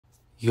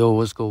Yo,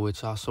 what's good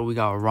with y'all? So we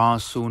got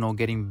Suno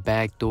getting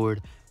backdoored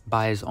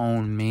by his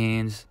own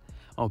mans.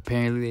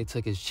 Apparently they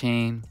took his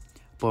chain,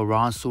 but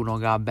Suno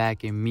got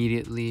back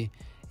immediately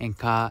and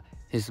caught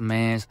his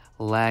mans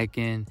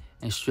lacking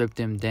and stripped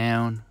him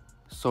down.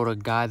 So the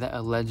guy that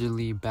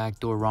allegedly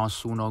backdoored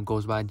Suno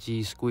goes by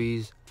G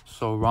Squeeze.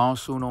 So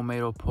Suno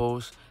made a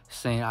post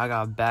saying, "I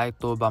got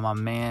backdoored by my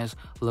mans.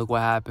 Look what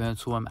happened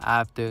to him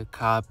after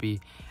copy."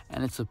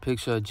 And it's a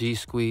picture of G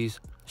Squeeze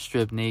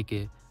stripped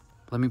naked.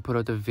 Let me put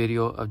up the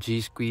video of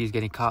G Squeeze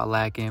getting caught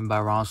lacking by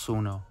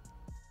Suno.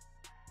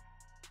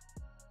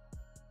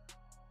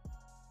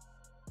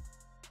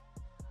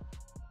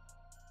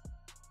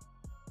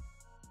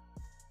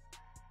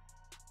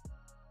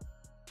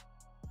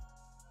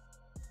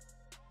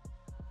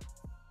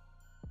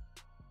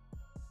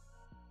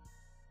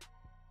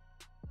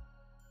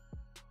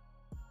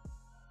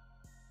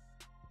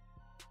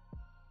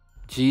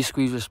 G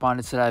Squeeze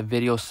responded to that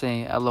video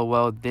saying,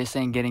 "LOL, this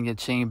ain't getting your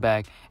chain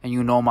back, and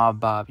you know my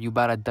bob. You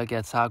better duck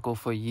your taco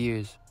for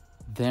years."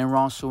 Then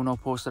Suno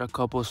posted a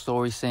couple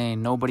stories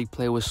saying, "Nobody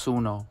play with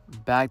Suno.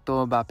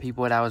 Backdoored by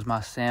people that was my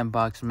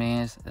sandbox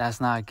mans.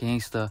 That's not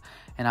gangster,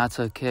 and I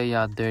took care of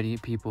y'all dirty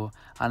people.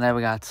 I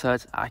never got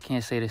touched. I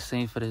can't say the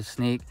same for the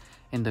snake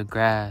in the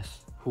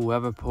grass.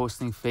 Whoever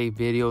posting fake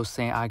videos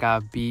saying I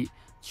got beat,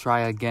 try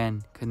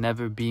again. Could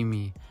never be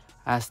me.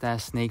 Ask that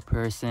snake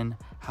person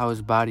how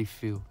his body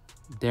feel."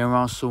 Then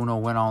Suno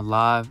went on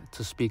live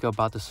to speak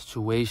about the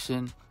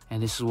situation,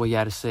 and this is what he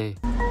had to say.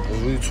 Let's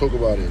really talk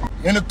about it.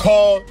 In the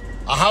car,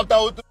 I hopped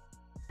out with the...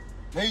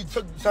 They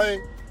took the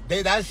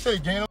chain. That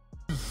shit, gang,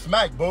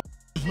 smack, bro.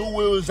 Just knew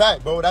where it was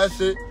at, bro.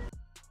 That's it.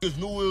 Just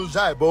knew where it was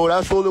at, bro.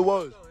 That's all it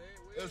was.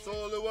 That's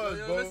all it was,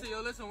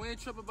 bro. Listen, we ain't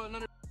tripping about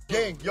none of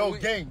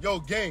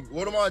gang.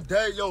 What am I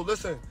dead? Yo,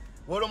 listen.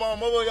 What am I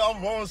mother? Yo,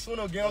 I'm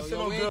Suno, gang. I'm sitting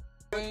on girl.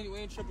 We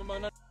ain't tripping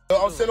about none.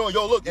 Yo, I'm sitting on,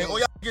 yo, look, and all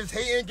y'all niggas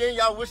hating, gang,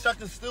 y'all wish I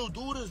could still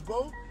do this,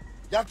 bro.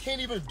 Y'all can't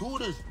even do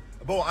this.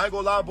 Bro, I ain't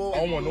gonna lie, bro.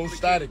 I don't want no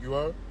static, you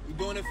heard? We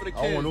doing it for the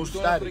kids. I don't want no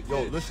static.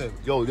 Yo, listen.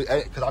 Yo,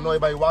 because I know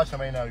everybody watching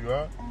right now, you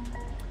heard?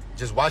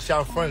 Just watch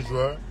y'all friends, you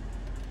heard?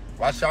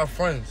 Watch y'all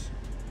friends.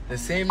 The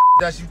same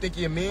that you think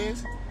your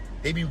mans,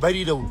 they be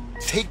ready to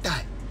take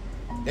that.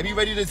 They be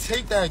ready to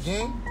take that,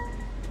 gang.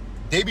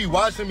 They be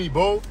watching me,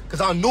 bro,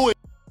 because I knew it.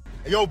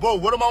 Yo, bro,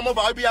 what am I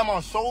mother? I be at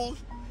my shows.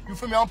 You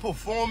feel me? I'm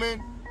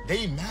performing.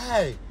 They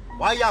mad.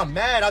 Why y'all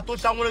mad? I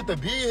thought y'all wanted to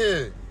be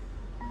here.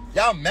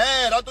 Y'all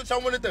mad. I thought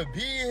y'all wanted to be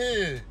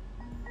here.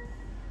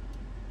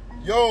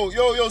 Yo,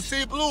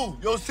 C Blue.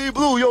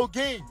 Yo,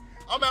 gang.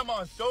 I'm at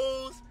my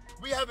shows.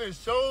 We having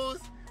shows.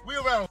 We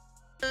around.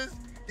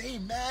 They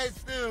mad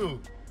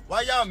still.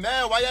 Why y'all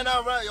mad? Why y'all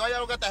not right? Why y'all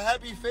don't got the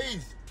happy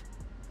face?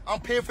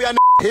 I'm paying for y'all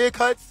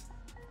haircuts.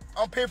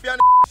 I'm paying for y'all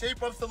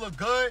shape-ups to look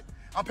good.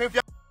 I'm paying for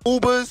y'all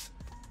Ubers.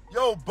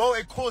 Yo, bro,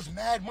 it costs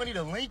mad money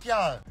to link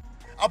y'all.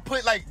 I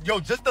put like, yo,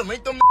 just to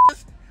link them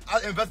niggas,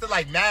 I invested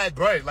like mad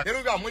bread. Like, they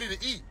don't got money to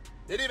eat.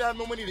 They didn't have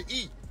no money to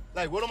eat.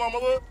 Like, what am I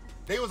mother?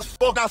 They was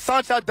fuck. I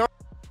signed y'all done.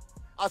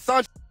 I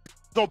signed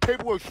on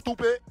paperwork,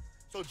 stupid.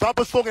 So drop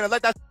a song and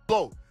let that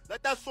blow.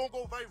 Let that song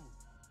go viral.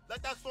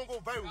 Let that song go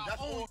viral.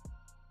 That's all.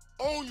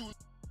 Own you.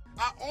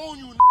 I own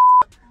you.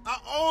 I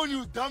own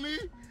you, dummy.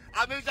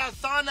 I made y'all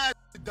sign that,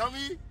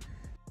 dummy.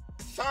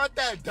 Sign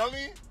that,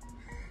 dummy.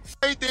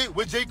 Same thing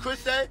what J. Chris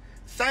said.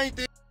 Same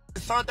thing.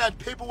 Sign that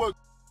paperwork.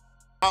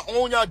 I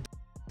own y'all.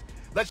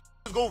 Let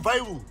y'all go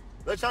viral.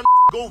 Let y'all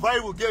go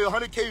viral. Get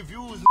 100K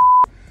views.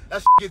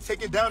 That get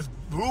taken down. It's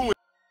ruined.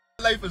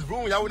 Life is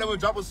ruined. Y'all would never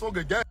drop a song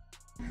again.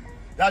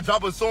 Y'all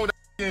drop a song that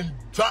can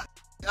drop.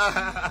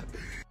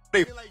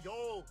 They like,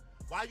 yo,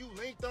 why you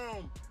linked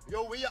them?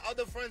 Yo, where your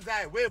other friends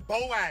at? Where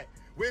Bo at?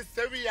 Where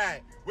Siri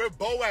at? Where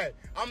Bo at?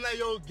 I'm like,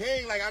 yo,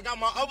 gang, like, I got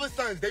my other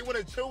sons. They want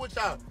to chill with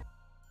y'all.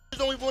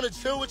 Don't even want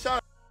to chill with y'all.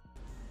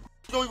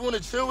 Don't even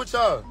want to chill with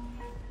y'all.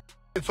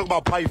 They talk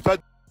about probably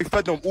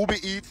fed them Uber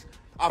Eats.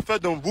 I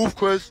fed them Roof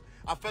Chris.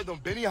 I fed them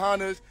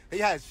Benihana's. They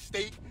had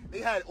steak. They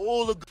had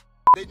all the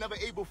they never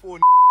ate before.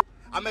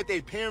 I met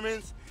their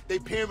parents. Their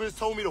parents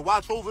told me to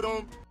watch over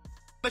them.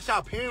 I met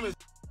y'all parents.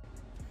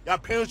 Y'all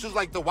parents just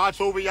like to watch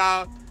over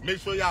y'all, make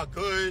sure y'all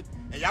good,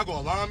 and y'all gonna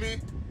alarm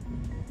me?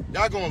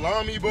 Y'all gonna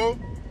alarm me, bro?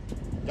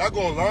 Y'all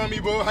gonna alarm me,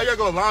 bro? How y'all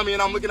gonna alarm me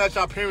and I'm looking at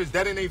y'all parents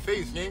dead in their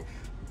face, man?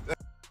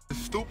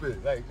 That's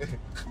stupid. Like.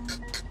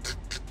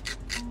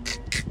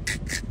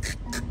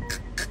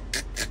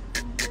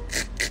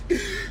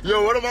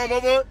 Yo, what am I,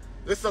 mother?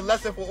 This is a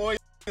lesson for all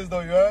y'all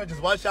though, you heard?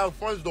 Just watch y'all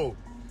friends though.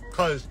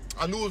 Cause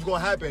I knew it was gonna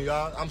happen,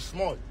 y'all. I'm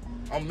smart.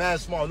 I'm mad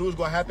smart. I knew it was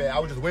gonna happen. I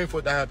was just waiting for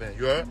it to happen,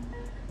 you heard?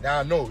 Now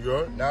I know, you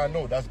heard? Now I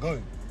know. That's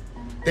good.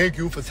 Thank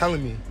you for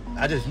telling me.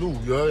 I just knew,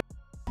 you heard?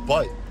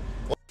 But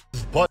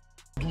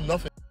do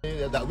nothing.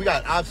 We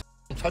got options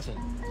touching.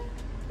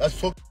 Let's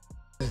talk.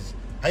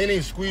 How your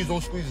name Squeeze?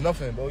 Don't squeeze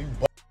nothing, bro.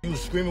 You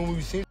was screaming when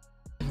we seen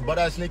you butt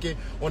ass naked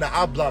on the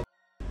op block.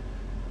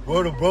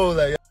 Word of bro,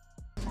 like,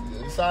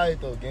 it's alright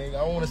though, gang. I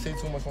don't want to say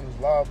too much on this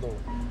live though.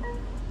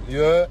 You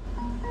heard?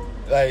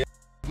 Like,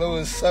 know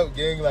what's up,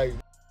 gang? Like,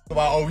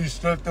 about, oh, we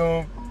stripped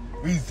them,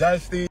 we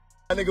zesty.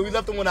 Nigga, we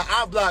left him on the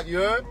op block, you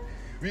heard?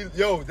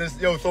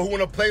 So who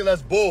wanna play?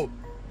 Let's ball.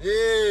 Yeah.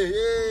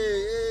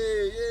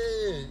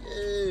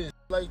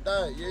 Like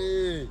that,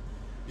 yeah.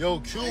 Yo,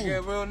 Q.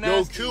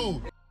 Yo,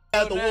 Q.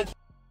 Had the one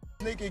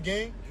nigga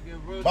gang.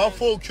 My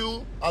fault,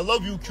 Q. I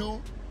love you,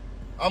 Q.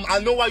 I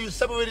know why you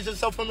separated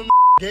yourself from them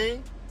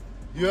gang.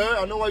 You heard?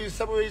 I know why you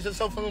separated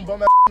yourself from them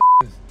bum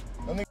ass.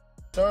 Them niggas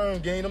turn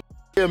gang.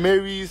 Them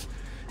Marys.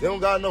 They don't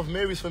got enough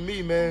Marys for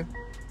me, man.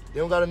 They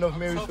don't got enough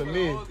Marys for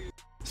me.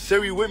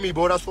 Siri with me,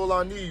 bro. That's all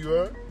I need, you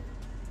heard?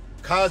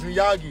 Cosme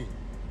Yagi.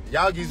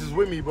 Yagi's is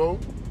with me, bro.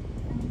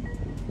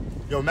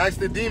 Yo, Max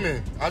the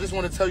Demon. I just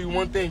want to tell you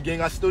one thing,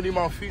 gang. I still need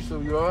my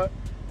feature, you heard?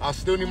 I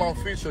still need my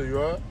feature, you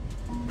heard?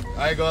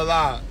 I ain't gonna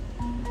lie.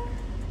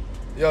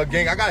 Yo,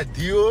 gang, I got a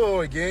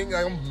deal, gang.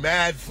 Like, I'm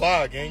mad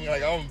fuck, gang.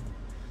 Like,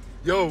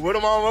 yo, what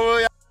am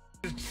I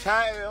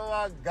chatting? Oh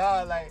my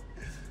God, like,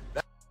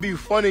 that be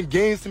fun and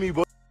games to me,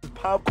 bro. It's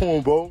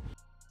popcorn, bro.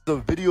 It's a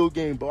video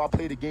game, bro. I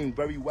play the game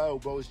very well,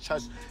 bro. It's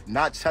chess,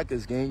 not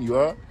checkers, gang, you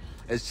heard?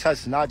 It's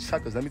chess, not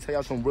checkers. Let me tell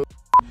y'all some real.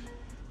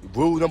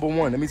 Rule number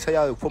one, let me tell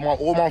y'all, for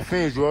all my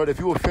fans, you heard? If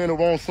you a fan of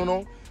Ron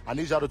Suno, I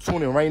need y'all to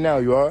tune in right now,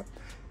 you heard?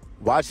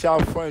 Watch y'all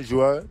friends, you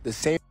heard? The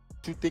same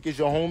you think is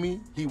your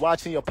homie, he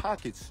watching your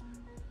pockets.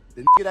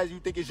 The nigga that you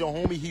think is your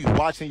homie, he's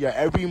watching your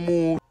every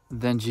move.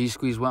 Then G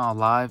Squeeze went on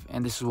live,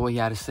 and this is what he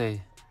had to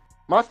say.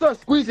 My son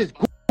Squeeze is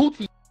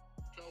Gucci.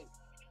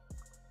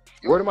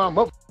 Word of my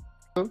mother.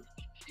 Yeah,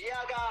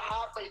 I got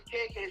hot for his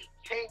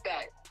chain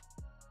back.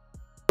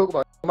 Talk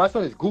about my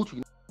son is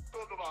Gucci.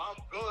 Talk about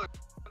I'm good.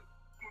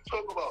 You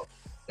talk about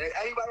like,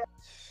 anybody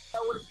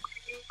that would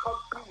come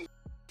through me.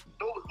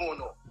 Know what's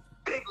going on.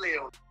 Big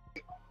Leo.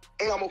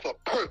 Ain't almost a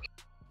perk.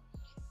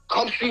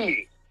 Come see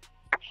me.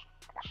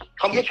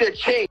 Come get your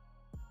chain.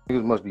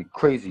 Niggas must be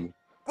crazy.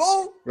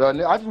 Bro. Yo,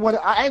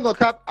 I ain't gonna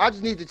cop. I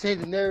just need to change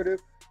the narrative.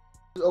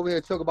 Over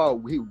here talk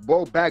about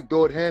bro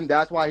backdoored him.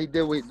 That's why he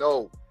did what he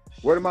know.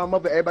 Word of my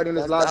mother, everybody in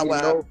this live, you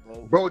know,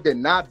 bro did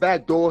not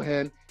backdoor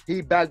him.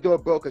 He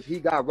backdoored bro because he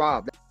got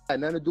robbed. That had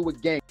nothing to do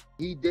with gang.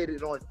 He did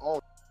it on his own.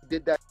 He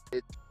did that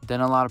shit.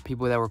 Then a lot of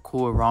people that were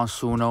cool with Ron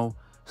Suno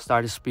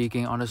started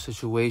speaking on the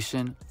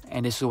situation,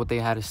 and this is what they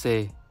had to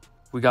say.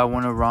 We got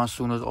one of Ron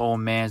Suno's old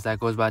mans that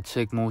goes by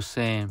Chick Moo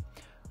saying,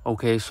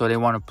 okay, so they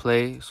want to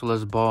play, so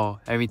let's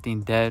ball.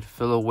 Everything dead,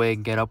 fill away,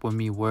 get up with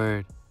me,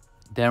 word.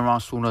 Then Ron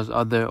Suno's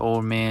other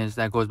old mans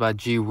that goes by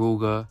G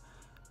Ruga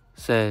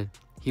said,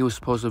 he was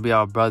supposed to be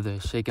our brother,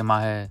 shaking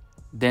my head.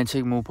 Then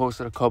Chick Moo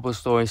posted a couple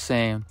stories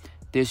saying,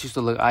 this used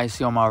to look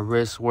icy on my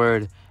wrist,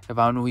 word. If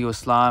I knew he was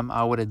slime,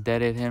 I would have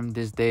deaded him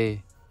this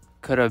day.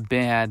 Could have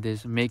been had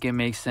this, make it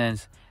make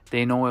sense.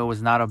 They know it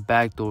was not a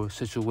backdoor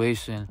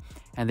situation,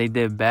 and they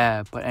did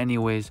bad. But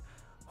anyways,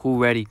 who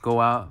ready?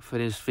 Go out for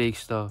this fake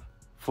stuff.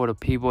 For the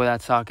people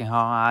that talking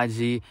on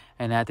IG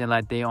and acting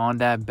like they on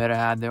that, better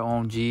have their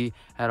own G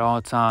at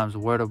all times.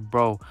 Word of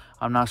bro,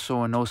 I'm not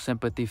showing no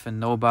sympathy for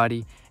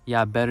nobody.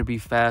 Y'all better be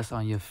fast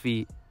on your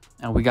feet.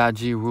 And we got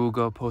G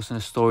Ruga posting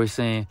a story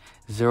saying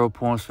 0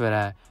 points for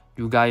that.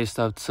 You got your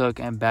stuff took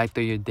and back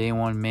to your day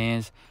one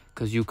mans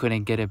because you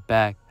couldn't get it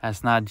back.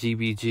 That's not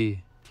GBG.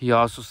 He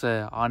also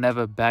said, I'll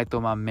never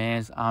backdoor my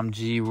mans. I'm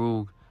G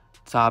Rug,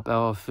 top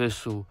L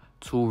official,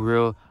 too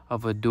real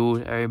of a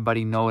dude.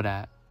 Everybody know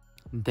that.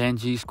 Then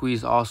G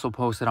Squeeze also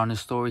posted on his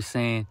story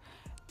saying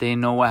they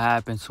know what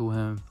happened to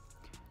him.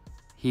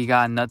 He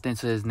got nothing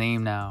to his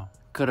name now.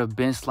 Could have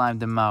been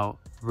slimed him out.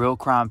 Real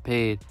crime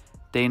paid.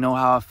 They know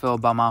how I feel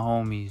about my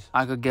homies.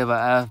 I could give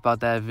a F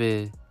about that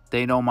vid.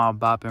 They know my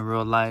bop in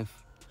real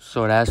life.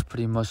 So that's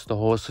pretty much the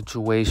whole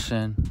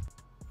situation.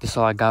 That's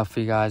all I got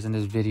for you guys in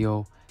this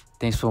video.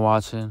 Thanks for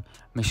watching.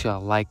 Make sure you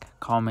like,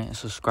 comment, and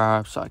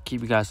subscribe so I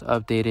keep you guys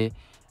updated.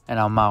 And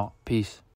I'm out. Peace.